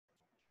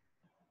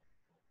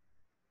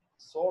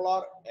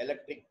solar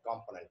electric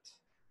component.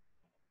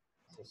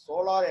 So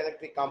solar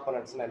electric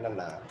components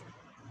என்னன்னா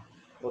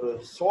ஒரு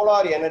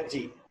solar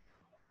energy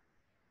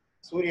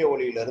சூரிய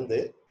ஒளியிலிருந்து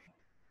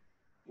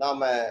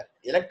நாம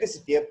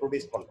எலக்ட்ரிசிட்டியை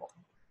ப்ரொடியூஸ் பண்றோம்.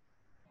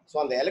 ஸோ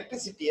அந்த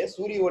எலக்ட்ரிசிட்டியை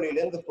சூரிய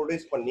ஒளியிலிருந்து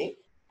ப்ரொடியூஸ் பண்ணி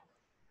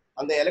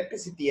அந்த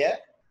எலக்ட்ரிசிட்டியை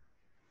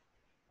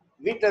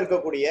வீட்டில்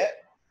இருக்கக்கூடிய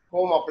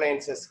ஹோம்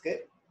அப்ளையன்சஸ்க்கு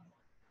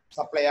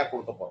சப்ளையாக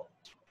கொடுக்க போகிறோம்.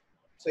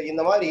 ஸோ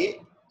இந்த மாதிரி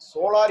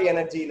சோலார்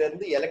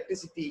எனர்ஜியிலேருந்து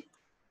எலக்ட்ரிசிட்டி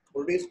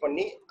ப்ரொடியூஸ்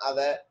பண்ணி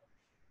அதை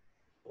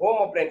ஹோம்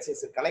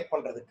அப்ளையன்சஸ் கனெக்ட்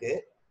பண்ணுறதுக்கு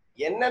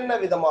என்னென்ன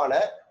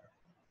விதமான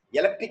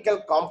எலக்ட்ரிக்கல்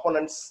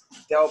காம்போனன்ட்ஸ்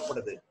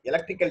தேவைப்படுது,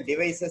 எலக்ட்ரிக்கல்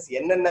டிவைசஸ்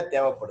என்னென்ன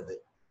தேவைப்படுது,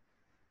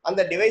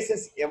 அந்த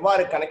டிவைசஸ்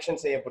எவ்வாறு கனெக்ஷன்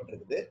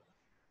செய்யப்பட்டிருக்குது,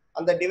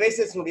 அந்த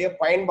டிவைசஸ்னுடைய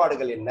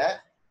பயன்பாடுகள் என்ன,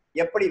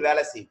 எப்படி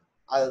வேலை செய்யுது,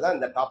 அதுதான்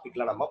இந்த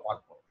டாபிக்ல நம்ம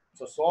பார்ப்போம்.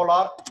 So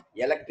solar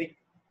electric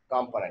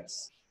components.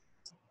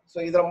 So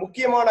இதுல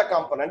முக்கியமான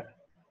காம்போனன்ட்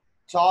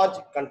சார்ஜ்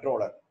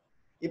கண்ட்ரோலர்.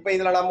 இப்போ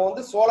இதுல நம்ம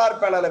வந்து சோலார்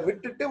பேனலை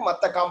விட்டுட்டு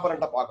மற்ற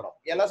காம்போனண்ட்டை பார்க்குறோம்.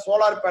 ஏன்னா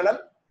சோலார்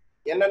பேனல்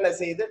என்னென்ன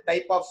செய்யுது,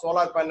 டைப் ஆஃப்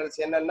சோலார்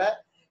பேனல்ஸ் என்னென்ன,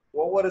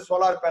 ஒவ்வொரு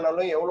சோலார்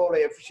பேனலும் எவ்வளோ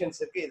எஃபிஷியன்சி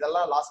இருக்கு,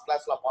 இதெல்லாம் லாஸ்ட்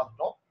கிளாஸ்ல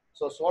பார்த்துட்டோம்.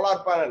 So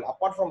solar panel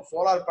apart from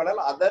solar panel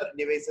other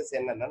devices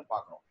என்னென்னு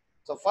பார்க்குறோம்.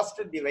 So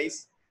first device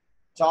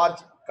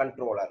charge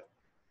controller.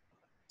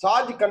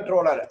 Charge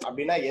controller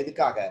அப்படின்னா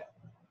எதுக்காக?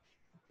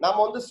 நம்ம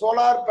வந்து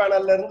சோலார்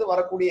பேனல்ல இருந்து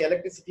வரக்கூடிய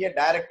எலக்ட்ரிசிட்டியை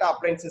டைரக்டா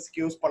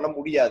அப்ளையன்சஸ்க்கு யூஸ் பண்ண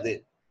முடியாது.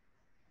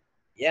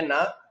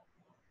 ஏன்னா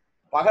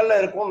பகல்ல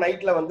இருக்கும்,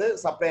 நைட்ல வந்து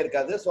சப்ளை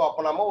இருக்காது. ஸோ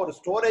அப்போ நம்ம ஒரு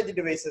ஸ்டோரேஜ்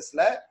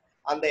டிவைசஸ்ல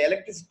அந்த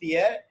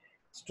எலக்ட்ரிசிட்டியை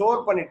ஸ்டோர்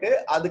பண்ணிட்டு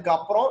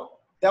அதுக்கப்புறம்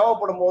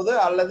தேவைப்படும் போது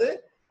அல்லது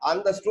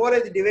அந்த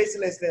ஸ்டோரேஜ்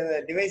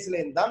டிவைஸ்ல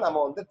இருந்து தான் நம்ம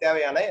வந்து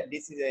தேவையான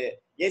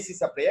ஏசி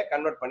சப்ளையை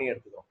கன்வெர்ட் பண்ணி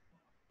எடுத்துக்கிறோம்.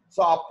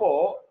 ஸோ அப்போ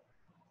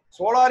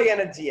சோலார்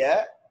எனர்ஜியை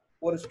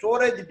ஒரு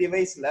ஸ்டோரேஜ்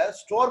டிவைஸ்ல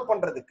ஸ்டோர்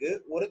பண்றதுக்கு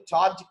ஒரு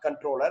சார்ஜ்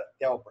கண்ட்ரோலர்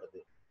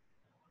தேவைப்படுது.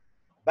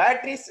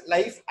 Batteries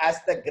life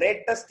has the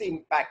greatest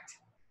impact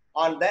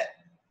on the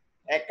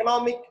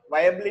economic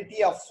viability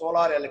of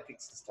solar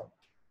electric system.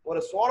 ஒரு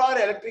சோலார்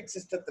எலக்ட்ரிக்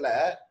சிஸ்டத்துல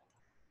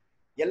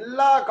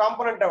எல்லா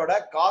காம்போனண்ட்டை விட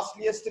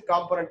காஸ்ட்லியஸ்ட்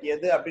காம்போனன்ட்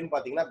எது அப்படின்னு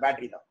பாத்தீங்கன்னா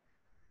பேட்டரி தான்.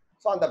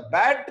 ஸோ அந்த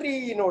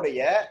பேட்டரியினுடைய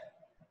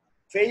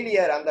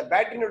ஃபெயிலியர், அந்த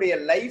பேட்டரியினுடைய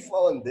லைஃப்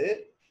வந்து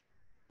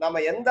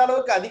நம்ம எந்த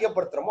அளவுக்கு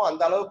அதிகப்படுத்துறோமோ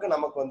அந்த அளவுக்கு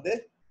நமக்கு வந்து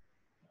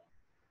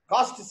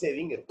காஸ்ட்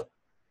சேவிங் இருக்கும்.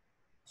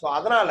 ஸோ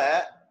அதனால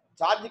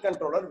charge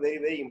controller very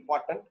very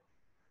important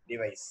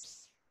device.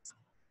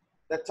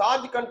 The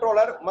charge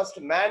controller must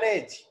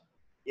manage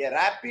a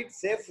rapid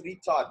safe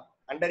recharge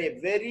under a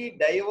very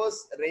diverse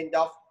range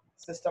of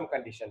system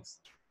conditions.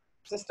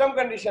 System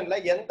கண்டிஷன்ல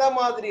எந்த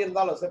மாதிரி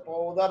இருந்தாலும், இப்போ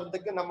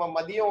உதாரணத்துக்கு நம்ம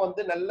மதியம்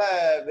வந்து நல்ல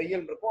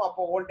வெயில் இருக்கும்,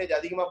 அப்போ வோல்டேஜ்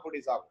அதிகமா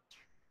ப்ரொடியூஸ் ஆகும்.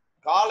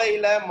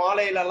 காலையில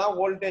மாலையில எல்லாம்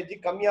வோல்டேஜ்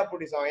கம்மியா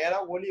ப்ரொடியூஸ் ஆகும், ஏன்னா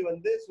ஒளி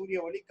வந்து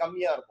சூரிய ஒளி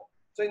கம்மியா இருக்கும்.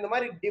 ஸோ இந்த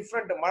மாதிரி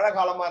டிஃப்ரெண்ட், மழை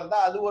காலமா இருந்தா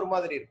அது ஒரு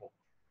மாதிரி இருக்கும்.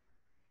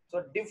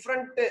 ஸோ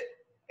டிஃப்ரெண்ட்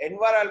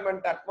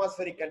என்வாரன்மெண்ட்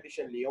அட்மாஸ்பரிக்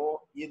கண்டிஷன்லயும்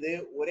இது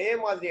ஒரே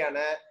மாதிரியான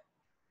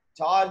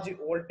சார்ஜ்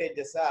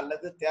வோல்டேஜஸ்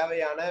அல்லது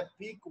தேவையான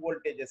பீக்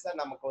வோல்டேஜஸ்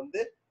நமக்கு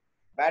வந்து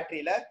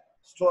பேட்டரியில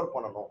ஸ்டோர்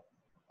பண்ணணும்.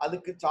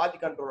 அதுக்கு சார்ஜ்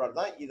கண்ட்ரோலர்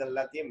தான் இது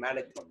எல்லாத்தையும்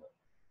மேனேஜ் பண்ணும்.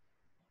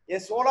 A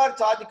solar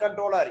charge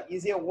controller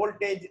is a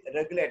voltage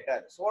regulator.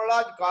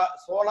 Solar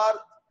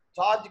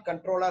charge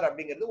controller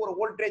அப்படிங்கிறது ஒரு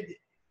வோல்டேஜ்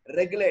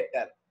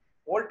ரெகுலேட்டர்.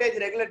 வோல்டேஜ்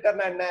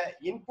ரெகுலேட்டர்னா என்ன?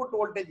 இன்புட்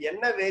வோல்டேஜ்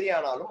என்ன வேரி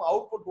ஆனாலும்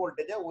அவுட்புட்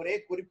வோல்டேஜை ஒரே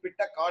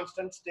குறிப்பிட்ட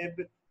கான்ஸ்டன்ட்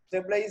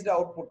ஸ்டெபிளைஸ்டு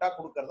அவுட்புட்டா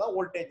கொடுக்கறதா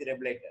voltage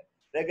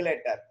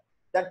regulator.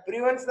 That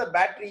prevents the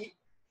battery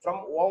from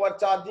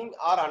overcharging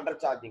or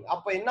undercharging.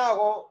 அப்ப என்ன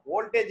ஆகும்?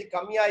 வோல்டேஜ்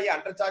கம்மியாகி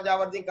அண்டர் சார்ஜ்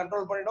ஆவறதையும்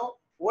கண்ட்ரோல் பண்ணிடும்,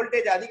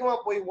 வோல்டேஜ் அதிகமா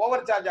போய்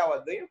ஓவர் சார்ஜ்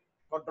ஆவறதையும்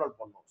கண்ட்ரோல்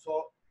பண்ணும். So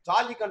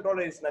charge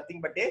controller is nothing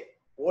but a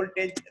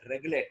voltage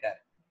regulator.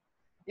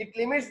 It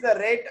limits the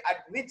rate at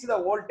which the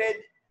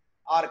voltage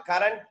or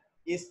current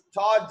is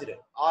charged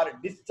or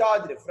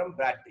discharged from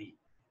battery.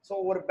 So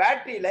ஒரு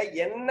பேட்டரியில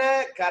என்ன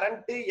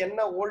current, என்ன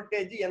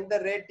voltage, எந்த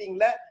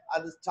ரேட்டிங்ல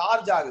அது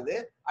charge ஆகுது,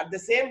 at the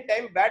same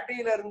time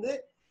பேட்டரியில இருந்து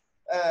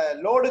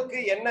லோடுக்கு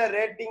என்ன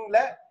ரேட்டிங்ல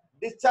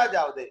discharge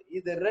ஆகுது,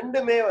 இது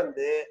ரெண்டுமே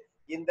வந்து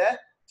இந்த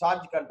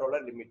சார்ஜ்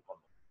கண்ட்ரோலர் லிமிட்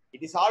பண்ணும்.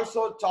 It is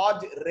also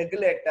charge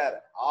regulator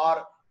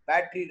R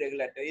battery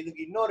regulator.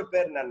 இதுக்கு இன்னொரு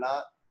பேர் என்னன்னா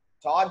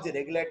சார்ஜ்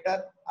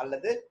ரெகுலேட்டர்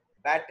அல்லது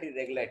பேட்டரி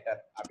ரெகுலேட்டர்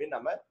அப்படின்னு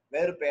நம்ம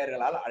வேறு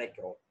பெயர்களால்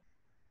அழைக்கிறோம்.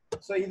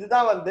 ஸோ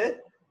இதுதான் வந்து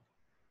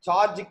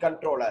charge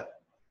controller.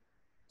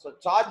 So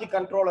charge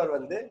controller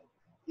வந்து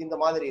இந்த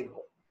மாதிரி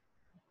இருக்கும்.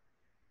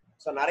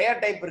 ஸோ நிறைய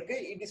டைப் இருக்கு.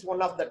 It is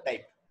one of the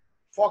type.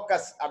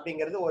 Focus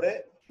அப்படிங்கிறது ஒரு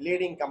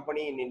லீடிங்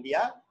கம்பெனி இன்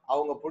இந்தியா,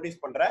 அவங்க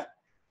ப்ரொடியூஸ் பண்ற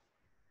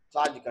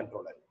charge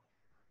controller.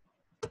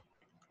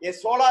 A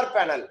solar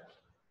panel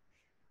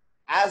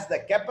has the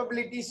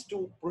capabilities to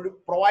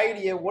provide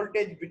a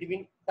voltage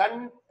between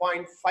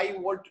 10.5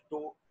 volt to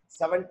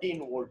 17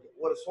 volt.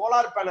 ஒரு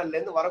சோலார் பேனல்ல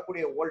இருந்து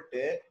வரக்கூடிய volt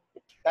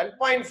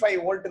 10.5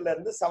 வோல்ட்ல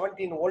இருந்து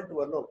 17 volt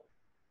வரணும்.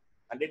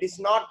 And it is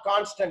not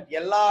constant.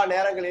 எல்லா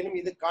நேரங்களிலும்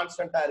இது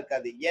கான்ஸ்டன்டா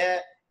இருக்காது. ஏன்?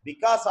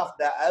 Because of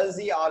the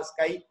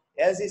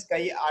AC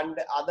sky and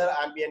other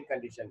ambient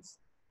conditions.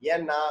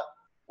 ஏன்னா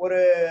ஒரு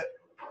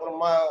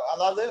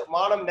அதாவது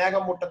வானம்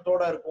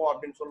மேகமூட்டத்தோட இருக்கும்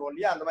அப்படின்னு சொல்லுவோம்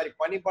இல்லையா, அந்த மாதிரி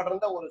பனி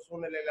படர்ந்த ஒரு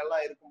சூழ்நிலையில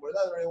எல்லாம் இருக்கும்பொழுது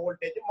அதனுடைய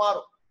வோல்டேஜ்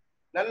மாறும்.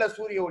 நல்ல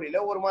சூரிய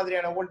ஒளியில ஒரு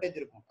மாதிரியான வோல்டேஜ்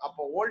இருக்கும்.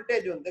 அப்போ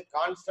வோல்டேஜ் வந்து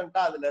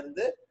கான்ஸ்டன்டா அதுல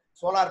இருந்து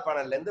சோலார்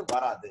பேனல்ல இருந்து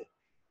வராது.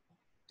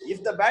 If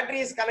the battery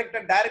is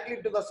connected directly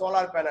to the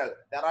solar panel,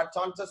 there are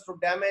chances to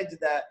damage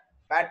the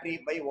battery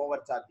by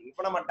overcharging.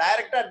 இப்போ நம்ம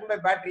டைரக்டா எடுத்து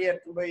போய் பேட்டரியை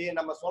எடுத்து போய்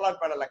நம்ம சோலார்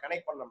பேனல்ல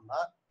கனெக்ட் பண்ணோம்னா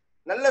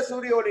நல்ல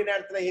சூரிய ஒளி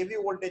நேரத்துல ஹெவி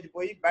வோல்டேஜ்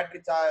போய்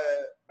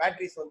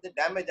பேட்டரிஸ் வந்து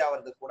டேமேஜ்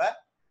ஆகிறதுக்கு கூட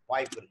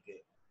வாய்ப்பு இருக்கு.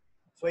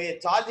 So a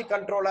charge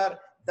controller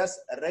thus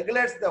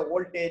regulates the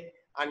voltage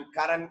and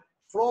current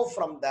flow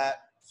from the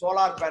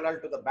solar panel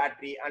to the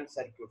battery and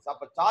circuits.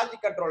 அப்ப சார்ஜ்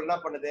கண்ட்ரோல் என்ன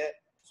பண்ணுது,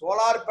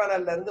 சோலார்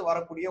பேனல்ல இருந்து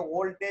வரக்கூடிய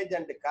வோல்டேஜ்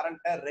அண்ட்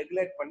கரண்ட்டை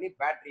ரெகுலேட் பண்ணி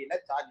பேட்டரியில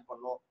சார்ஜ்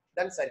பண்ணும்,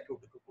 தென்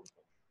சர்க்யூட்டுக்கு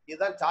கொடுக்கும்.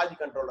 இதுதான் சார்ஜ்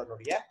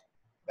கண்ட்ரோலருடைய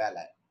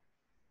வேலை.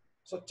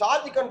 ஸோ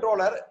சார்ஜ்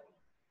கண்ட்ரோலர்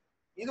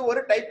இது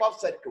ஒரு டைப் ஆஃப்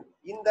சர்க்யூட்.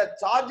 இந்த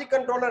சார்ஜ்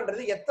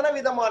கண்ட்ரோலர்ன்றது எத்தனை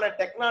விதமான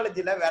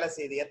டெக்னாலஜில வேலை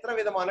செய்யுது, எத்தனை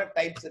விதமான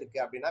டைப்ஸ் இருக்கு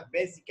அப்படின்னா,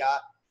 பேசிக்கா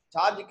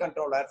charge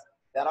controllers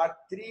there are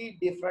 3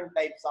 different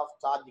types of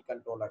charge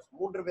controllers.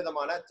 3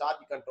 விதமான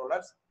சார்ஜ்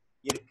கண்ட்ரோலர்ஸ்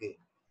இருக்கு.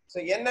 ஸோ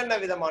என்னென்ன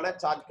விதமான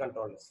சார்ஜ்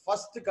கண்ட்ரோலர்ஸ்?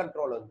 ஃபர்ஸ்ட்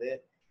கண்ட்ரோல் வந்து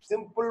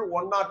சிம்பிள்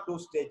 1 or 2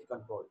 ஸ்டேஜ்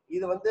கண்ட்ரோல்.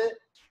 இது வந்து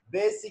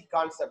பேசிக்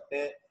கான்செப்ட்.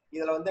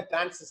 இதுல வந்து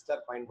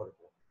டிரான்சிஸ்டர்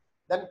பயன்படுத்தும்.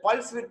 தென்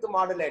pulse width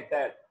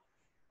modulated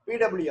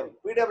PWM.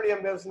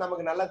 PWM waves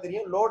நமக்கு நல்லா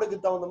தெரியும். லோடுக்கு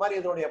தகுந்த மாதிரி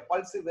இதனுடைய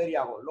பல்ஸ் வேரி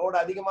ஆகும். லோடு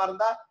அதிகமா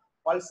இருந்தா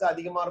பல்ஸ்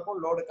அதிகமா இருக்கும்,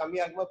 லோடு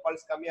கம்மியா இருக்கும்போது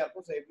பல்ஸ் கம்மியா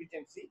இருக்கும். ஸோ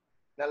எஃபிஷியன்சி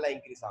நல்லா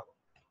இன்க்ரீஸ் ஆகும்.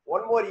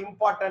 ஒன் மோர்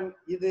இம்பார்ட்டன்ட்,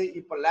 இது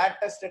இப்போ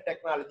latest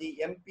technology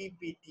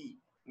MPPT,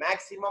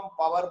 maximum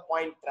power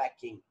point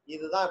tracking.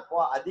 இதுதான் இப்போ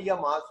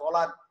அதிகமா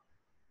சோலார்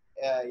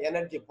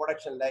எனர்ஜி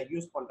ப்ரொடக்ஷன்ல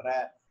யூஸ் பண்ற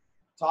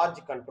charge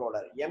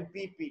controller,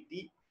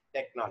 MPPT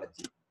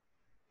technology.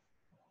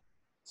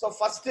 So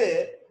first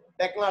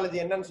technology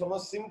என்னன்னு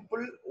சொன்னோம்,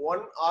 simple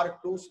 1 or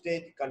 2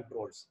 stage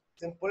controls.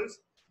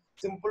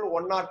 Simple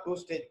 1 or 2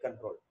 stage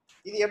control.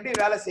 இது எப்படி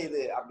வேலை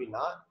செய்யுது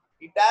அப்படின்னா,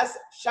 it has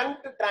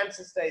shunt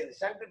transistor. இது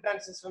shunt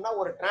transistorனா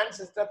ஒரு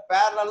டிரான்சிஸ்டர்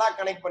parallel-ஆ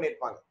கனெக்ட்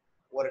பண்ணிருப்பாங்க.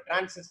 ஒரு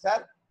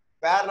டிரான்சிஸ்டர்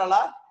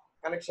parallel-ஆ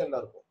கனெக்ஷன்ல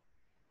இருக்கும்.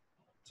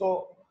 So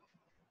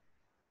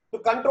to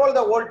control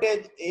the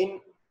voltage in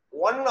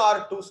 1 or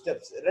 2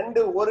 steps,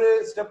 ஒரு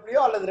ஸ்டெப்லயோ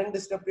அல்லது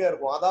 2 ஸ்டெப்லயோ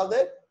இருக்கும். அதாவது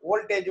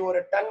வோல்டேஜ் ஒரு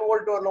 10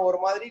 வோல்ட் வரணும் ஒரு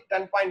மாதிரி,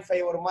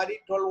 10.5 ஒரு மாதிரி,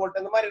 12 வோல்ட்,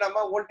 அந்த மாதிரி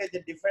நம்ம வோல்டேஜ்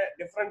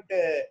டிஃபரெண்ட்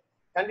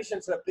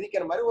கண்டிஷன்ஸ்ல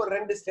பிரிக்கிற மாதிரி ஒரு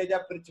 2 ஸ்டேஜா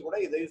பிரிச்சு கூட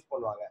இதை யூஸ்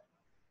பண்ணுவாங்க.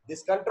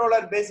 This controller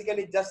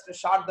basically just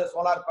short the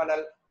solar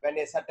panel when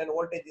a certain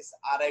voltage is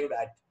arrived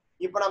at.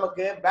 இப்போ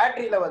நமக்கு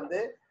பேட்டரியில வந்து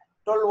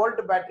 12 வோல்ட்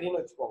பேட்டரின்னு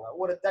வச்சுக்கோங்க.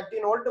 ஒரு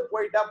 13 வோல்ட்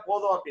போயிட்டா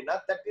போதும் அப்படின்னா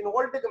 13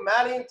 வோல்ட்டுக்கு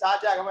மேலேயும்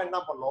சார்ஜ் ஆகாம என்ன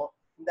பண்ணும்,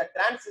 இந்த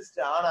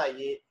டிரான்சிஸ்டர் ஆன்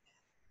ஆகி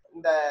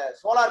இந்த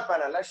சோலார்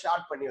பேனல்ல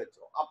ஷார்ட் பண்ணி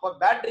வச்சிரும். அப்ப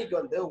பேட்டரிக்கு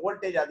வந்து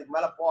வோல்டேஜ் அதுக்கு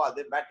மேல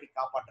போகாது, பேட்டரி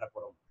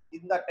காப்பாற்றப்படும்.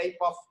 இந்த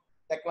டைப் ஆஃப்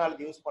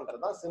டெக்னாலஜி யூஸ்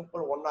பண்றது தான்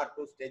simple 1 or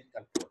 2 stage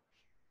control.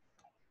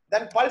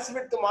 Then pulse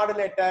width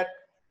modulated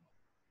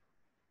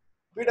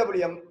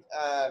PWM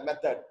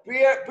method.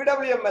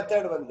 PWM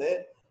method வந்து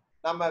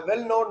நம்ம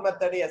வெல் நோன்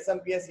மெத்தட்,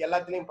 SMPS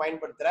எல்லாத்துலயும்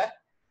பயன்படுத்துற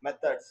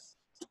methods.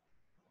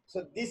 So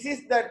this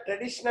is the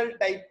traditional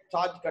type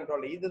charge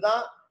controller.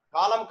 இதுதான்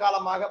காலம்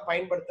காலமாக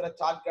பயன்படுத்துற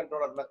charge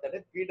controller method,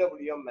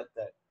 PWM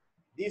method.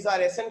 These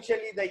are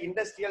essentially the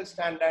industrial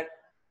standard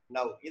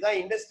now. இதான்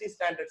industry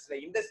ஸ்டாண்டர்ட்ஸ்ல,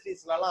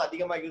 இண்டஸ்ட்ரீஸ்லாம்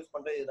அதிகமா யூஸ்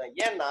பண்றது இதுதான்.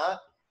 ஏன்னா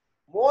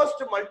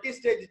most multi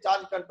stage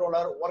charge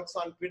controller works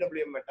on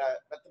PWM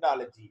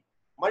methodology.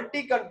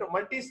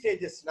 Multi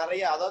stages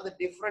நிறைய, அதாவது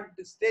different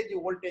stage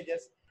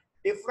voltages,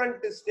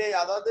 different stage,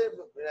 அதாவது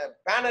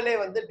பேனலே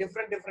வந்து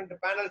டிஃப்ரெண்ட்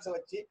பேனல்ஸ்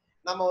வச்சு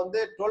நம்ம வந்து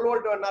 12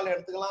 வோல்ட் வேணாலும்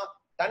எடுத்துக்கலாம்,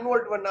 10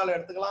 வோல்ட் வேணாலும்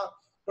எடுத்துக்கலாம்,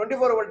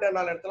 24 வோல்ட்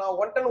வேணாலும் எடுத்துக்கலாம்,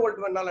 110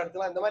 வோல்ட் வேணாலும்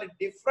எடுத்துக்கலாம். இந்த மாதிரி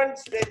டிஃப்ரெண்ட்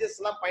ஸ்டேஜஸ்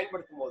எல்லாம்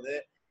பயன்படுத்தும் போது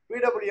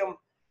PWM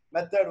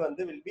மெத்தட்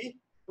வந்து will be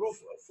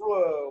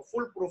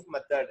full proof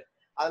method.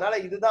 அதனால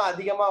இதுதான்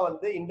அதிகமா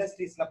வந்து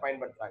இண்டஸ்ட்ரீஸ்ல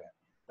பயன்படுத்துறாங்க.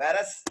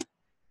 வேற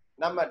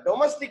நம்ம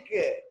டொமஸ்டிக்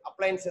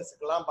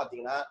அப்ளையன்சஸ்க்கு எல்லாம்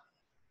பாத்தீங்கன்னா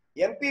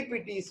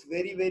MPPT is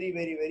very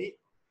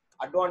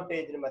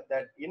advantage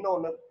method.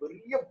 இன்னொன்னு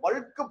பெரிய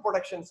பல்க்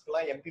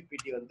ப்ரொடக்ஷன்ஸ்க்குலாம்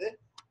MPPT வந்து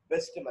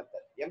best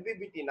method.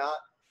 MPPTனா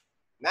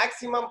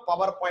maximum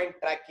power point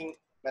tracking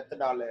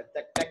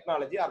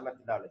technology or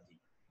methodology.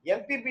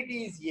 MPPT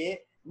is a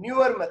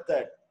newer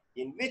method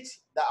in which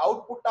the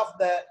output of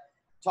the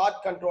charge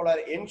controller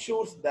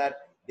ensures that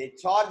they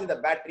charge the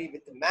battery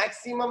with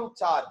maximum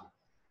charge.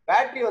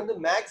 Battery வந்து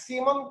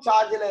maximum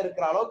சார்ஜ்ல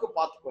இருக்கிற அளவுக்கு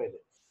பார்த்துக்கும். இது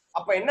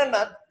அப்ப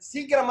என்னன்னா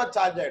சீக்கிரமா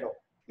charge ஆயிடும்.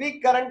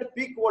 Peak current,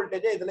 peak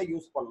voltage இதுல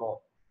யூஸ் பண்ணும்.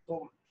 ஸோ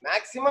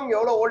மேக்ஸிமம்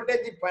எவ்வளவு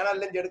வோல்டேஜ்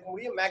பேனல்ல இருந்து எடுக்க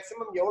முடியும்,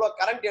 மேக்ஸிமம் எவ்வளவு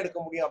கரண்ட் எடுக்க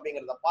முடியும்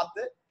அப்படிங்கறத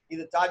பார்த்து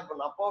இது சார்ஜ்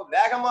பண்ணும். அப்போ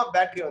வேகமா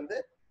பேட்டரி வந்து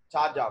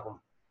சார்ஜ் ஆகும்.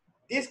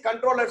 These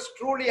controllers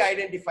truly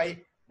identify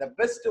the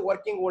best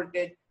working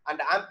voltage and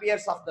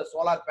amperes of the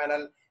solar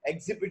panel,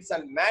 exhibits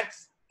and match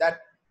that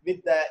with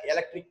the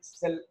electric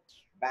cell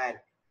bank.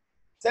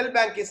 Cell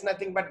bank is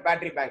nothing but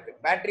battery bank.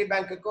 Battery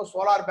bank-க்கும்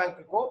solar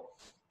பேங்க்குக்கும்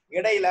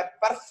இடையில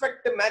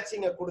perfect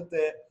matching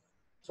கொடுத்து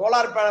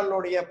solar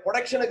பேனலுடைய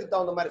ப்ரொடக்ஷனுக்கு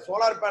தகுந்த மாதிரி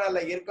solar பேனல்ல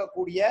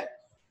இருக்கக்கூடிய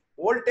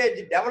voltage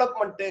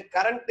development,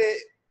 current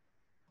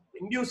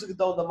இன்டியூஸுக்கு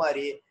தகுந்த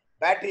மாதிரி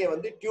பேட்டரியை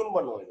வந்து tune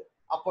பண்ணுவோம் இது.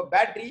 அப்போ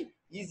பேட்டரி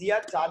ஈஸியா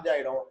சார்ஜ்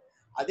ஆயிடும்.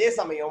 அதே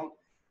சமயம்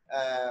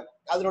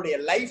அதனுடைய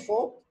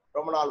லைஃபும்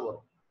ரொம்ப நாள்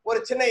வரும். ஒரு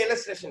சின்ன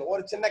இல்லஸ்ட்ரேஷன்,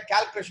 ஒரு சின்ன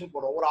கால்குலேஷன்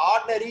போடும். ஒரு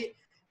ஆர்டினரி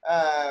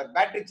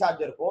பேட்டரி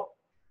சார்ஜருக்கும்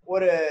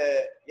ஒரு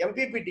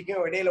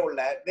எம்பிபிடிக்கும் இடையில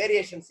உள்ள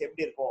வேரியேஷன்ஸ்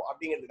எப்படி இருக்கும்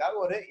அப்படிங்கிறதுக்காக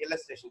ஒரு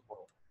இல்லஸ்ட்ரேஷன்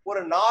போடும்.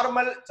 ஒரு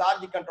நார்மல்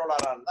சார்ஜ்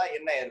கண்ட்ரோலரா இருந்தா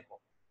என்ன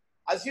இருக்கும்?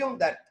 Assume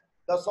that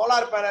the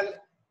solar panel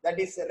that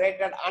is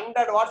rated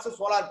 100 watts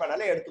solar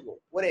panel எடுத்துக்கோ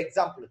ஒரு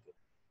எக்ஸாம்பிளுக்கு.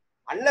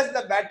 unless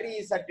the battery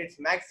is at its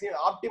maximum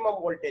optimum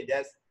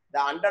voltages,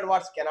 the 100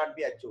 watts cannot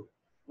be achieved.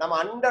 நம்ம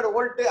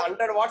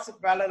 100 watts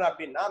பேனல்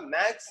அப்படின்னா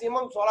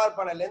மேக்ஸிமம் சோலார்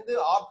பேனல்ல இருந்து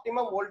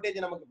optimum voltage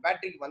நமக்கு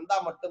பேட்டரிக்கு வந்தா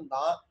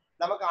மட்டும்தான்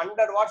நமக்கு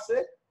 100 வாட்ஸ்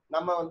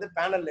நம்ம வந்து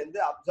பேனல்ல இருந்து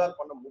அப்சர்வ்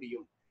பண்ண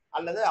முடியும்,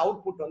 அல்லது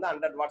அவுட்புட் வந்து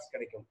 100 வாட்ஸ்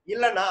கிடைக்கும்.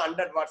 இல்லைன்னா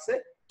 100 வாட்ஸ்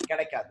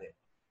கிடைக்காது.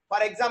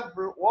 ஃபார்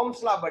எக்ஸாம்பிள்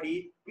ஓம்ஸ் லா படி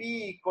P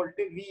equal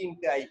to V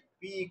into I,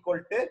 P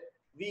equal to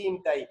V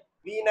into I.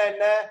 Vனா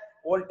என்ன?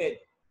 Voltage,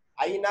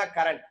 Aina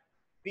current,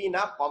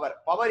 Pனா power,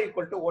 power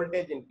equal to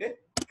voltage into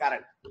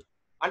current.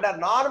 Under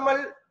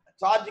normal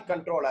charge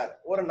controller,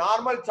 ஒரு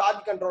normal charge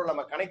controller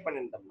நம்ம connect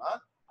பண்ணிட்டோம்னா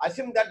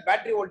assume that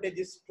battery voltage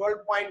is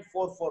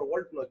 12.44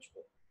 வோல்ட்னு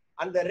வச்சுக்கோ.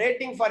 அந்த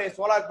rating for A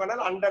solar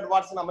panel 100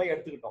 watts நம்ம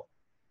எடுத்துக்கிட்டோம்.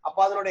 அப்போ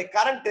அதனுடைய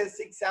கரண்ட்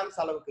 6 ஆம்ஸ்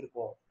அளவுக்கு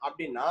இருக்கும்.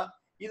 அப்படின்னா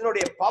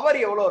இதனுடைய பவர்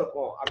எவ்வளவு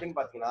இருக்கும் அப்படின்னு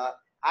பாத்தீங்கன்னா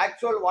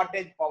actual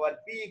wattage power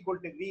P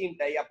equal to V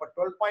into I, அப்ப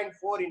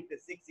 12.4 இன்டு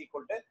 6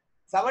 ஈக்குவல் டு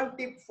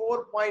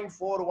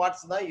 74.4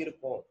 வாட்ஸ் தான்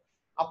இருக்கும்.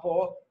 அப்போ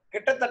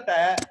கிட்டத்தட்ட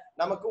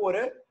நமக்கு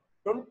ஒரு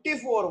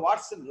 24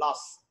 வாட்ஸ்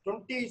லாஸ்,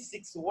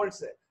 26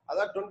 வோல்ட்ஸ்,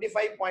 அதாவது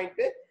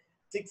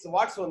 25.6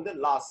 வாட்ஸ் வந்து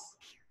loss,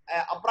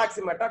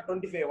 அப்ராக்சிமேட்டா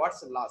 25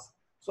 watts loss.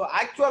 So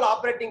actual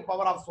operating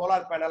power of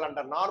solar panel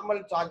under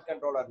normal charge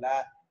கண்ட்ரோலர்ல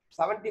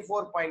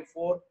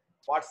 74.4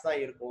 watts தான்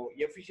இருக்கும்.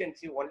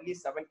 எஃபிஷியன்சி ஒன்லி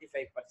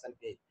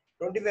 75%,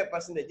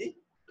 25%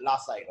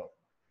 லாஸ் ஆயிடும்.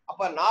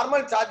 அப்ப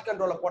நார்மல் சார்ஜ்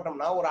கண்ட்ரோலர்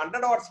போட்டோம்னா ஒரு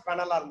 100 வாட்ஸ்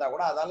பேனலா இருந்தா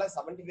கூட அதால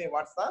 75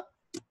 வாட்ஸ் தான்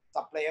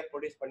சப்ளையை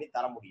ப்ரொடியூஸ் பண்ணி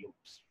தர முடியும்.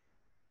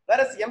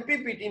 வேற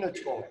MPPTன்னு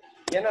வச்சுக்கோங்க,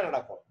 என்ன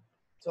நடக்கும்?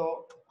 So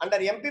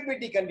under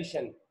MPPT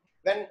condition,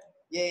 when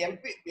a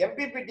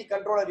MPPT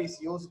controller is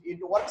used, it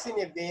works in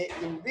a way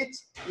in which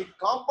it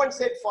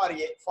compensates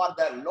for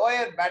the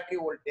lower battery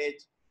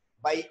voltage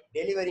by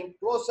delivering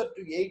closer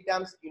to 8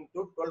 amps into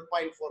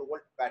 12.4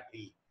 volt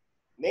battery,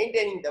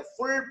 maintaining the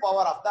full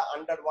power of the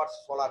 100 watts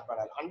solar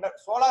panel. Under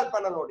solar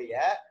panel உடைய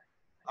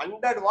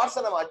 100 watts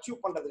நம்ம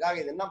achieve பண்றதுக்காக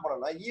இது என்ன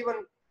பண்ணணும்னா,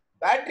 even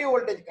battery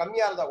voltage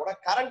கம்மியா இருந்தா கூட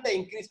கரண்ட்டை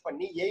இன்க்ரீஸ்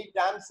பண்ணி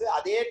 8 ஆம்ப்ஸ்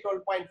அதே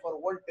 12.4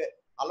 வோல்ட்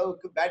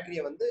அளவுக்கு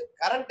பேட்டரியை வந்து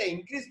கரண்ட்டை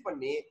இன்க்ரீஸ்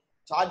பண்ணி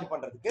சார்ஜ்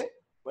பண்றதுக்கு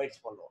முயற்சி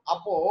பண்ணுவோம்.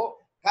 அப்போ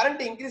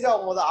கரண்ட் இன்க்ரீஸ்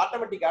ஆகும் போது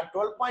ஆட்டோமேட்டிக்கா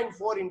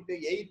 12.4 இன்டு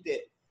 8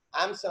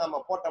 ஆம்ப்ஸ் நம்ம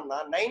போட்டோம்னா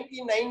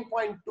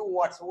 99.2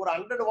 வாட்ஸ், ஒரு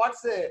 100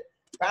 வாட்ஸ்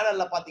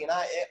பேனல்ல பாத்தீங்கன்னா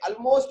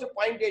ஆல்மோஸ்ட்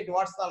 0.8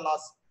 வாட்ஸ் தான்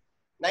லாஸ்,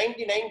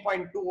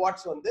 99.2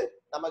 வாட்ஸ் வந்து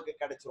நமக்கு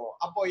கிடைச்சிரும்.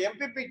 அப்போ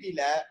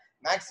MPPTல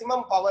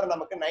மேக்ஸிமம் பவர்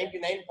நமக்கு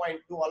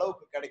 99.2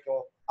 அளவுக்கு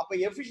கிடைக்கும். அப்போ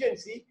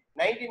எஃபிஷியன்சி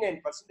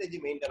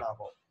 99% மெயின்டைன்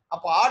ஆகும்.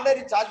 அப்போ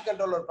ஆர்டினரி சார்ஜ்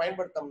கண்ட்ரோலர்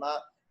பயன்படுத்தோம்னா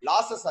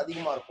லாசஸ்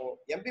அதிகமா இருக்கும்.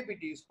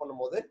 MPPT யூஸ்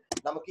பண்ணும்போது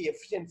நமக்கு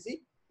எஃபிஷியன்சி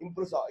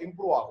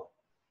இம்ப்ரூவ் ஆகும்.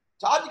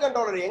 சார்ஜ்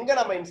கண்ட்ரோலர் எங்க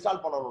நம்ம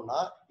இன்ஸ்டால் பண்ணணும்னா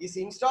is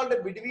installed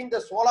between the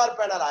solar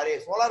panel array,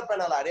 solar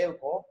panel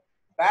அரேவுக்கும்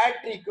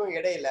பேட்டரிக்கும்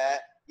இடையில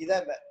இதை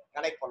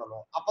கனெக்ட்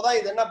பண்ணணும். அப்பதான்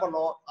இது என்ன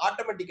பண்ணும்,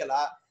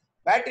 ஆட்டோமேட்டிக்கலா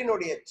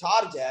பேட்டரியினுடைய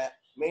சார்ஜை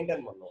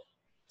மெயின்டைன் பண்ணும்.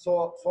 ஸோ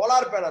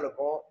சோலார்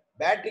பேனலுக்கும்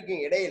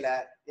பேட்டரிக்கும் இடையில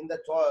இந்த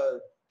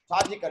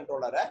சார்ஜ்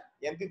கண்ட்ரோலரை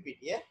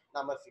MPPT-யை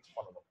நம்ம ஃபிக்ஸ்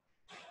பண்ணணும்.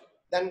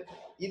 தென்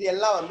இது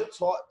எல்லாம் வந்து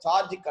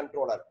சார்ஜ்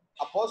கண்ட்ரோலர்.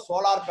 அப்போ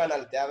சோலார்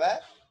பேனல் தேவை,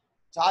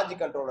 சார்ஜ்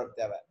கண்ட்ரோலர்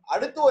தேவை.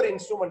 அடுத்து ஒரு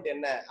இன்ஸ்ட்ருமெண்ட்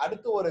என்ன,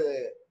 அடுத்து ஒரு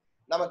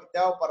நமக்கு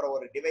தேவைப்படுற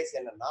ஒரு டிவைஸ்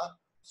என்னன்னா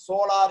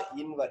solar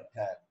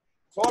inverter.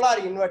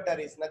 Solar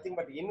inverter is nothing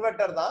but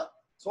inverter தான்.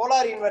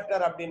 சோலார்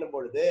இன்வெர்டர் அப்படின்னும்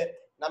பொழுது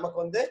நமக்கு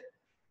வந்து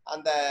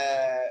அந்த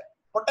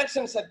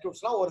ப்ரொடெக்ஷன்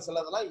சர்க்யூட்ஸ்லாம் ஒரு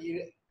சிலதெல்லாம்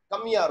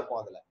கம்மியா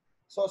இருக்கும் அதுல.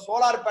 ஸோ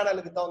சோலார்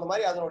பேனலுக்கு தகுந்த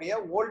மாதிரி அதனுடைய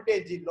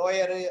வோல்டேஜ்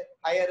லோயரு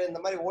ஹையரு இந்த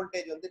மாதிரி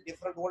வோல்டேஜ் வந்து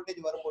டிஃப்ரெண்ட்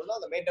வோல்டேஜ் வரும்பொழுது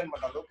அதை மெயின்டைன்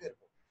பண்ற அளவுக்கு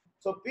இருக்கும்.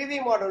 So PV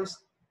models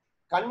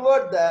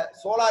convert the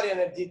solar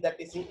energy that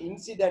is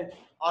incident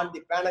on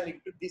the panel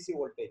into DC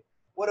voltage.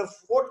 ஒரு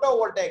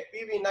photovoltaic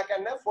PV னாக்க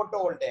என்ன,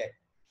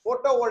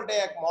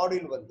 photovoltaic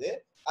மாடியூல் வந்து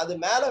அது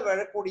மேல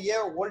வரக்கூடிய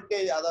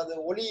வோல்டேஜ், அதாவது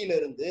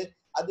ஒளியிலிருந்து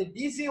அது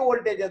DC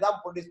வோல்டேஜை தான்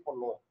ப்ரொடியூஸ்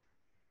பண்ணும்.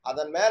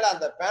 அதன் மேல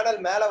அந்த பேனல்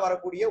மேல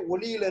வரக்கூடிய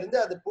ஒளியிலிருந்து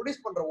அது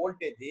ப்ரொடியூஸ் பண்ற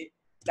voltage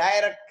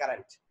direct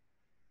current.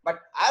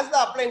 But as the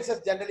appliances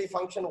generally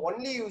function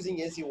only using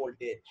AC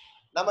voltage,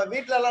 நம்ம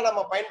வீட்ல எல்லாம்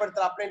நம்ம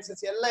பயன்படுத்துற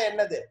அப்ளையன்சஸ் எல்லாம்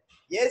என்னது,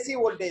 AC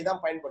வோல்டேஜ்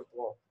தான்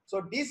பயன்படுத்துவோம். So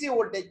DC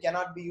voltage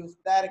cannot be used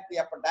directly.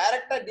 அப்ப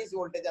டைரக்டா DC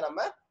வோல்டேஜை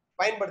நம்ம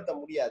பயன்படுத்த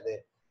முடியாது.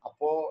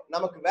 அப்போ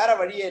நமக்கு வேற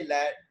வழியே இல்ல,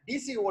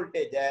 DC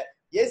வோல்டேஜை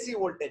AC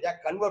வோல்டேஜா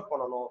கன்வெர்ட்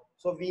பண்ணணும்.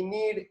 So we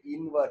need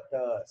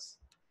inverters.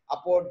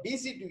 அப்போ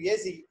DC to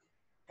AC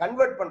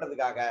கன்வெர்ட்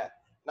பண்றதுக்காக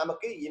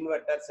நமக்கு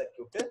இன்வெர்டர்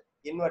சர்க்யூட்,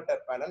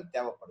 இன்வெர்டர் பேனல்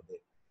தேவைப்படுது.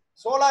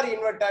 Solar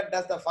inverter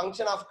does the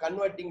function of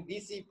converting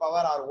DC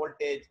power or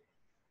voltage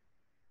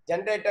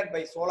generated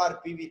by solar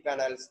PV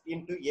panels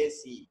into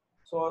AC.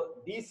 So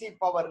DC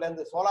பவர்ல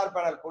இருந்து solar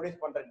panel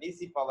produce பண்ற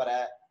DC பவரை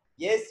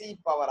AC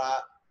பவரா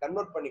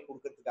convert பண்ணி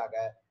கொடுக்கிறதுக்காக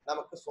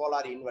நமக்கு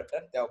solar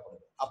inverter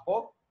தேவைப்படுது. அப்போ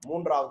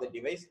மூன்றாவது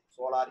device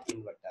solar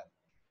inverter.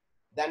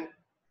 Then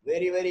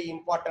very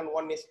important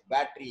one is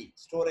battery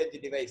storage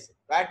device.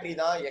 Battery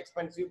தான்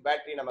expensive.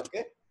 Battery நமக்கு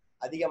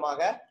அதிகமாக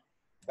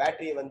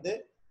பேட்டரி வந்து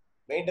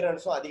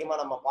மெயின்டெனன்ஸும் அதிகமாக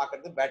நம்ம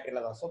பார்க்கறது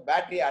பேட்டரியில தான். ஸோ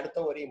பேட்டரி அடுத்த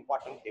ஒரு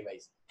important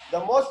device.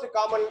 The most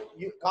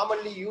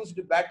commonly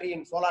used battery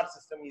in solar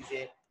system is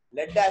a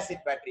lead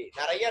acid battery.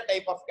 நிறைய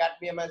type of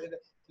cadmium acid,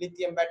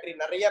 lithium battery,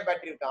 நிறைய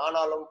பேட்டரி இருக்கு.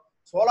 ஆனாலும்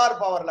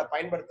சோலார் பவர்ல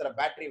பயன்படுத்துற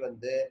பேட்டரி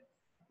வந்து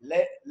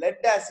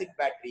லெட் ஆசிட்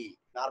பேட்டரி.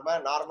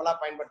 நார்மலா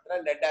பயன்படுத்துற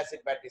லெட்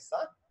ஆசிட் பேட்டரிஸ்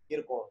தான்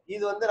இருக்கும்.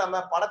 இது வந்து நம்ம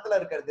படத்துல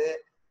இருக்கிறது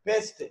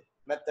பேஸ்ட்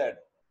மெத்தட்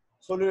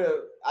சொல்லு.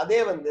 அதே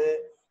வந்து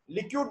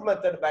லிக்விட்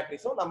மெத்தட்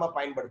பேட்டரிஸும் நம்ம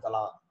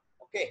பயன்படுத்தலாம்.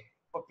 ஓகே,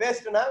 இப்போ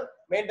பேஸ்ட்னா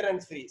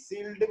maintenance free,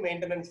 sealed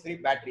maintenance free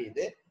battery.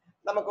 இது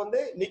நமக்கு வந்து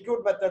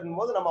லிக்விட் மெத்தட்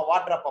போது நம்ம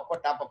வாட்டர் அப்பப்போ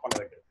டேப் அப் பண்ண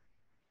வேண்டும்.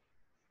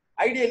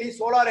 Ideally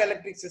solar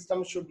electric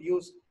system should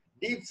use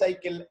deep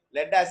cycle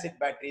lead acid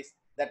batteries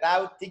that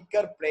have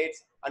thicker plates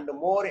and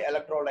more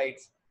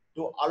electrolytes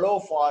to allow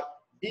for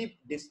deep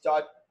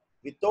discharge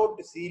without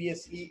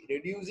seriously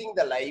reducing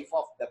the life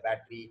of the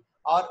battery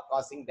or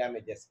causing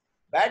damages.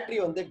 Battery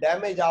வந்து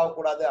damage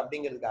ஆகக்கூடாது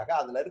அப்படிங்கிறதுக்காக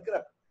அதுல இருக்கிற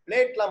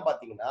பிளேட்லாம்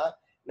பாத்தீங்கன்னா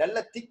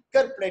நல்ல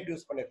திக்கர் plate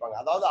use பண்ணிருப்பாங்க.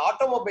 அதாவது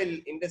ஆட்டோமொபைல்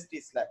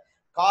இண்டஸ்ட்ரீஸ்ல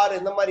கார்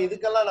இந்த மாதிரி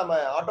இதுக்கெல்லாம் நம்ம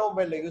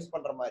ஆட்டோமொபைல்ல யூஸ்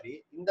பண்ற மாதிரி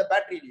இந்த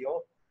பேட்டரியிலையும்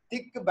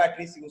திக்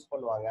பேட்டரிஸ் யூஸ்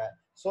பண்ணுவாங்க.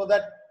 ஸோ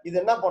தட் இது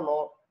என்ன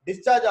பண்ணும்,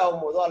 டிஸ்சார்ஜ்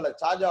ஆகும்போதோ அல்ல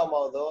சார்ஜ்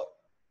ஆகும்போதோ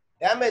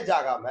டேமேஜ்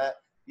ஆகாம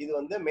இது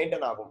வந்து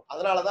மெயின்டைன் ஆகும்.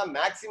 அதனாலதான்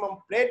மேக்சிமம்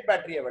பிளேட்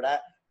பேட்டரியை விட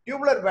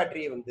டியூப்லர்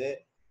பேட்டரியை வந்து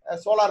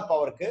சோலார்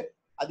பவருக்கு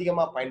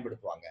அதிகமா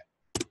பயன்படுத்துவாங்க.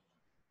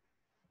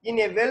 In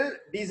a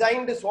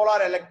well-designed solar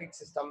electric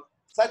system,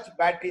 such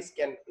batteries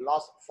can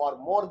last for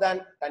more than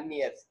 10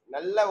 years.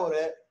 நல்ல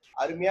ஒரு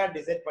அருமையா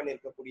டிசைன்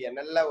பண்ணியிருக்கக்கூடிய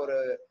நல்ல ஒரு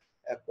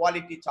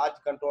quality charge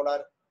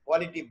controller,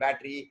 quality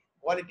battery,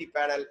 quality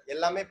panel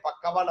எல்லாமே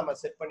பக்காவா நம்ம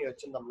செட் பண்ணி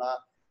வச்சிருந்தோம்னா,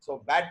 ஸோ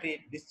பேட்டரி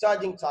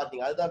டிஸ்சார்ஜிங்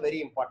சார்ஜிங் அதுதான்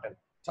very important.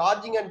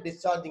 Charging and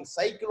discharging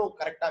சைக்கிளும்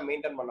கரெக்டா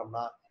மெயின்டைன்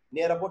பண்ணோம்னா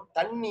நியர் அபவுட்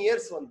 10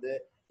 இயர்ஸ் வந்து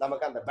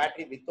நமக்கு அந்த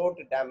பேட்டரி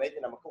வித்தவுட் டேமேஜ்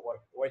நமக்கு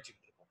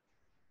உழைச்சிட்டு இருக்கும்.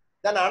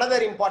 தென்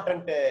அனதர்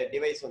இம்பார்ட்டன்ட்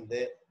டிவைஸ் வந்து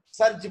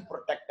சர்ஜ்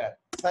ப்ரொடெக்டர்.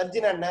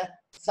 சர்ஜ்னா என்ன?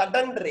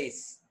 சடன்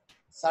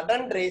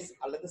ரேஸ்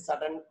அல்லது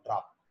sudden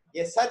drop.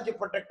 A surge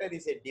protector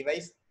is a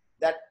device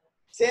that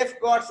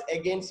safeguards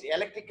against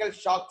electrical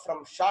shock from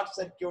short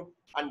circuit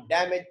and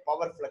damage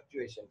power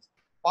fluctuations.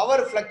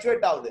 Power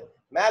fluctuate ஆகுது,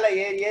 மேல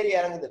ஏறி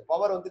இறங்குது.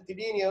 பவர் வந்து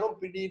திடீர்னு ஏறும்,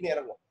 திடீர்னு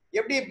இறங்கும்.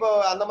 எப்படி இப்போ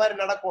அந்த மாதிரி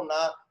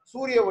நடக்கும்னா,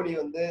 சூரிய ஒளி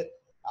வந்து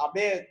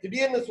அப்படியே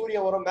திடீர்னு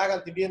சூரியன் வரும்,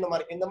 மேகம் திடீர்னு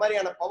மாதிரி இந்த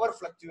மாதிரியான பவர்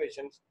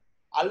ஃபிளக்சுவேஷன்ஸ்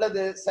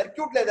அல்லது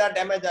சர்க்கியூட்ல ஏதாவது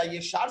டேமேஜ் ஆகி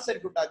ஷார்ட்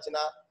சர்க்கியூட்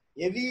ஆச்சுன்னா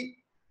ஹெவி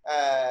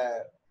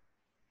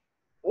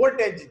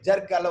வோல்டேஜ்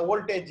ஜர்க் அல்லது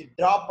வோல்டேஜ்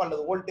டிராப்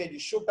அல்லது வோல்டேஜ்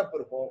ஷூட் அப்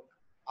இருக்கும்.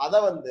 அதை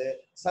வந்து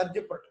சர்ஜ்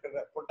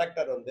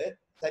ப்ரொடெக்டர் வந்து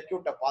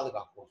சர்க்கியூட்டை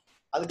பாதுகாக்கும்.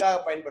 அதுக்காக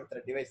பயன்படுத்துற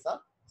டிவைஸ்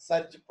தான்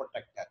சர்ஜ்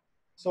ப்ரொடெக்டர்.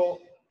 ஸோ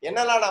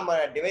என்னெல்லாம் நம்ம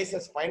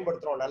டிவைசஸ்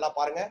பயன்படுத்துறோம் நல்லா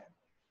பாருங்க.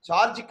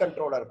 சார்ஜ்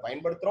கண்ட்ரோலர்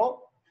பயன்படுத்துறோம்.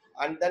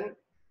 அண்ட் தென்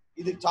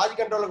இது சார்ஜ்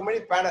கண்ட்ரோலருக்கு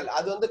முன்னாடி பேனல்,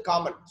 அது வந்து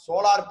காமன்.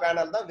 சோலார்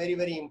பேனல் தான்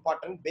வெரி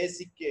இம்பார்ட்டன்ட்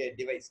பேசிக்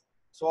டிவைஸ்.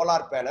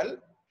 சோலார் பேனல்,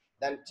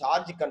 தென்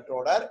சார்ஜ்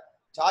கண்ட்ரோலர்,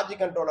 சார்ஜ்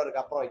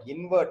கண்ட்ரோலருக்கு அப்புறம்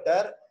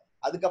இன்வெர்டர்,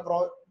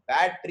 அதுக்கப்புறம்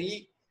பேட்டரி,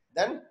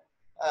 தென்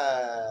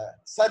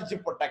சர்ஜ்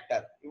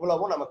ப்ரொடெக்டர்.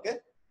 இவ்வளவும் நமக்கு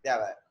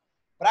தேவை.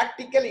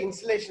 Practical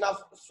installation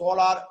of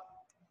solar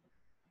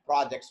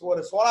projects.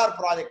 ஒரு சோலார்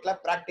ப்ராஜெக்ட்ல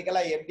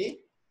பிராக்டிக்கலா எப்படி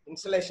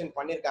இன்ஸ்டலேஷன்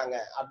பண்ணிருக்காங்க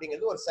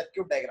அப்படிங்கிறது ஒரு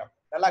சர்க்கியூட் டயக்ராம்.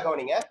 நல்லா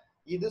கவனிங்க.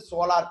 இது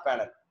சோலார்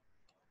பேனல்.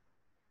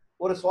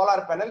 ஒரு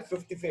சோலார் பேனல்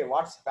 55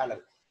 வாட்ஸ்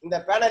பேனல். இந்த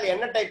பேனல்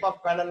என்ன டைப்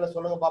ஆஃப் பேனல்னு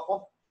சொல்லுங்க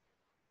பார்ப்போம்.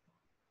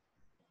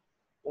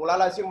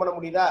 உங்களால அசியூம் பண்ண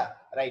முடியுதா?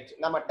 ரைட்.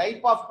 நம்ம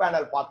டைப் ஆஃப்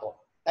பேனல் பார்த்தோம்.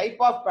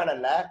 டைப் ஆஃப்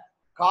பேனல்ல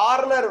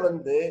கார்னர்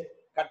வந்து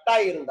கட்டா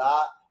இருந்தா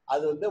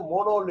அது வந்து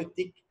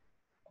monolithic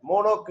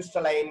mono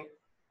crystalline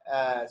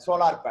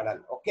solar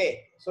panel. Okay,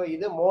 so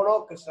இது மோனோ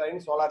கிறிஸ்டலைன்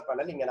சோலார்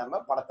பேனல் இங்க நம்ம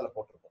படத்துல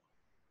போட்டிருக்கோம்.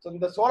 ஸோ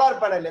இந்த சோலார்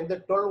பேனல் இருந்து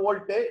 12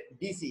 வோல்ட்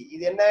டிசி,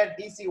 இது என்ன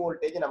டிசி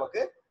வோல்டேஜ்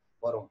நமக்கு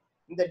வரும்.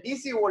 இந்த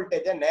டிசி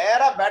வோல்டேஜை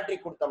நேரா பேட்டரி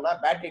கொடுத்தோம்னா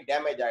பேட்டரி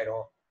டேமேஜ்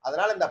ஆயிடும்.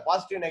 அதனால இந்த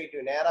பாசிட்டிவ்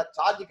நெகட்டிவ் நேரா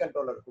சார்ஜ்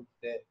கண்ட்ரோலர்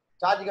கொடுத்துட்டு,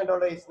 charge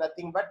controller is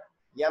nothing but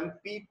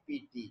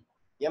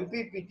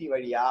MPPT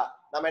வழியா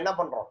நம்ம என்ன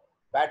பண்றோம்,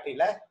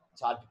 பேட்டரியில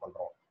சார்ஜ்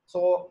பண்றோம். ஸோ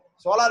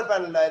சோலார்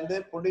பேனல்ல இருந்து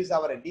ப்ரொடியூஸ்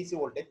ஆகிற டிசி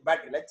வோல்டேஜ்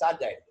பேட்டரியில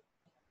சார்ஜ் ஆயிடுது.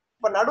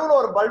 இப்ப நடுவுல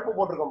ஒரு பல்பு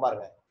போட்டிருக்கோம்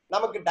பாருங்க.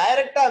 நமக்கு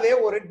டைரக்டாவே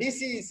ஒரு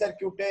டிசி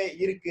சர்க்கியூட்டே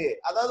இருக்கு,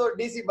 அதாவது ஒரு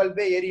டிசி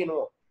பல்பே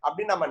எரியணும்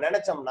அப்படின்னு நம்ம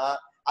நினைச்சோம்னா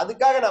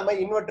அதுக்காக நம்ம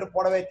இன்வெர்டர்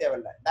போடவே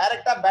தேவையில்லை.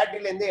 டைரக்டா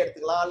பேட்டரியில இருந்தே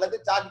எடுத்துக்கலாம் அல்லது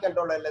சார்ஜ்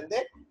கண்ட்ரோலர்ல இருந்து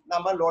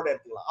நம்ம லோடு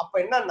எடுத்துக்கலாம். அப்ப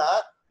என்னன்னா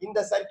இந்த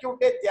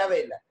சர்க்கியூட்டே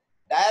தேவையில்லை.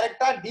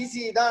 டைரக்டா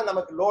டிசி தான்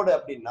நமக்கு லோடு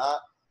அப்படின்னா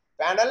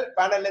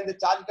பேனல்ல இருந்து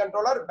சார்ஜ்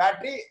கண்ட்ரோலர்,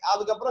 பேட்டரி,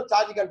 அதுக்கப்புறம்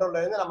சார்ஜ்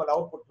கண்ட்ரோலர்ல இருந்து நம்ம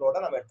அவுட்புட் லோட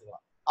நம்ம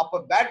எடுத்துக்கலாம். அப்ப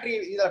பேட்டரி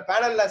இதுல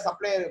பேனல்ல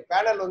சப்ளை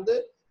பேனல் வந்து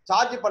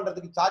சார்ஜ்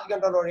பண்றதுக்கு சார்ஜ்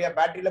கண்ட்ரோலர் வழியா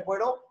பேட்டரியில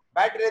போயிடும்.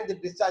 பேட்டரியில இருந்து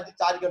டிஸ்சார்ஜ்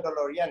சார்ஜ்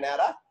கண்ட்ரோலர் வழியா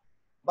நேரா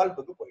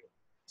பல்புக்கு போயிடும்.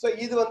 ஸோ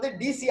இது வந்து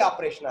டிசி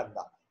ஆப்ரேஷனா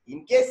இருந்தா.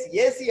 இன்கேஸ்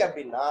ஏசி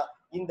அப்படின்னா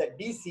இந்த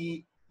டிசி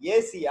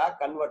ஏசியா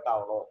கன்வெர்ட்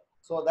ஆகணும்.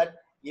 So that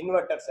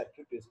inverter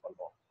circuit use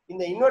பண்றோம்.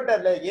 இந்த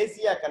இன்வெர்டர்ல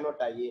ஏசியா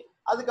கன்வெர்ட் ஆகி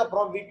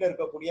அதுக்கப்புறம் வீட்டில்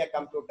இருக்கக்கூடிய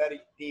கம்ப்யூட்டர்,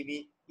 டிவி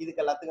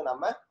இதுக்கு எல்லாத்துக்கும்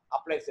நம்ம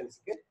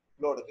அப்ளைசன்ஸ்க்கு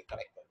லோடுக்கு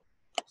கனெக்ட் பண்ணுவோம்.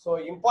 ஸோ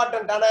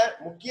இம்பார்ட்டன்டான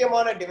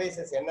முக்கியமான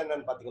டிவைசஸ்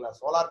என்னென்னு பார்த்தீங்கன்னா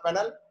solar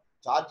panel,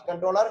 charge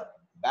controller,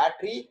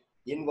 battery,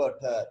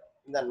 inverter.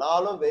 இந்த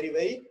நாலும் very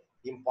very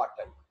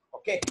important.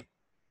 Okay,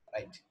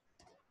 right.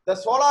 The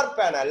solar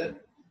panel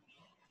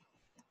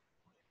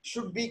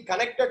should be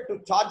connected to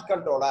charge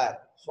controller.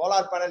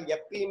 Solar panel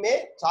எப்பயுமே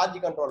charge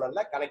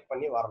controllerல connect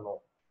பண்ணி வரணும்.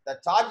 The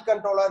charge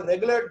controller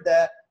regulate the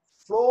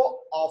flow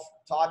of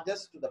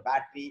charges to the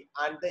battery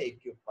and the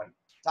equipment.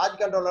 Charge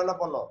controller என்ன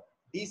பண்ணும்?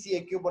 DC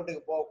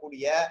equipmentக்கு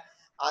போகக்கூடிய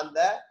அந்த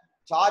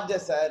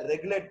சார்ஜஸை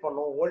regulate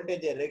பண்ணும்,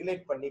 வோல்டேஜை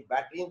regulate பண்ணி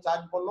பேட்டரியும்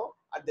சார்ஜ் பண்ணும்,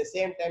 at the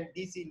same time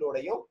DC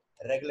லோடையும்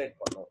regulate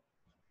பண்ணும்.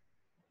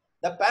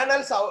 The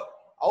panels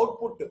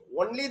output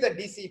only the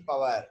DC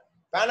power.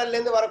 பேனல்ல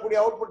இருந்து வரக்கூடிய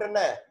அவுட்புட்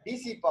என்ன?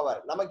 DC power.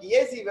 நமக்கு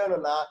ஏசி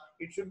வேணும்னா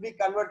it should be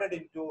converted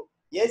into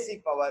AC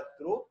power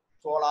through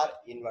solar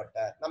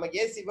inverter. நமக்கு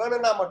ஏசி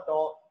வேணும்னா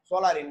மட்டும்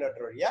சோலார்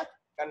இன்வெர்டர் வழியா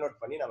கன்வெர்ட்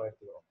பண்ணி நம்ம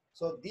எடுத்துக்கிறோம்.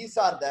 So these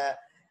are the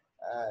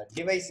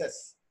devices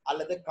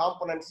அல்லது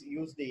components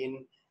used in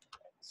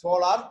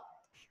solar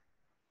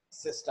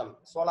system.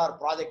 Solar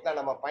ப்ராஜெக்ட்ல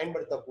நம்ம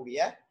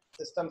பயன்படுத்தக்கூடிய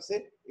சிஸ்டம்ஸ்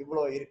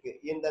இவ்வளோ இருக்கு.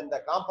 இந்த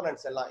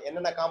காம்பனன்ட்ஸ் எல்லாம்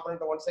என்னென்ன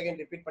காம்பனன்ட் ஒன்ஸ்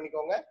அகைன் ரிப்பீட்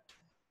பண்ணிக்கோங்க.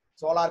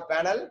 Solar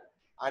panel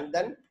and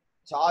then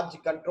charge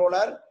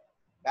controller,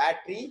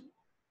 battery,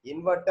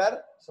 inverter.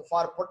 So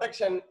for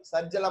protection,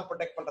 surge எல்லாம்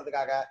ப்ரொடெக்ட்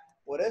பண்றதுக்காக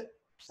ஒரு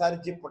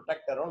சர்ஜ்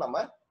ப்ரொடெக்டரும்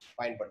நம்ம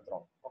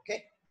பயன்படுத்துறோம். Okay,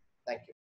 thank you.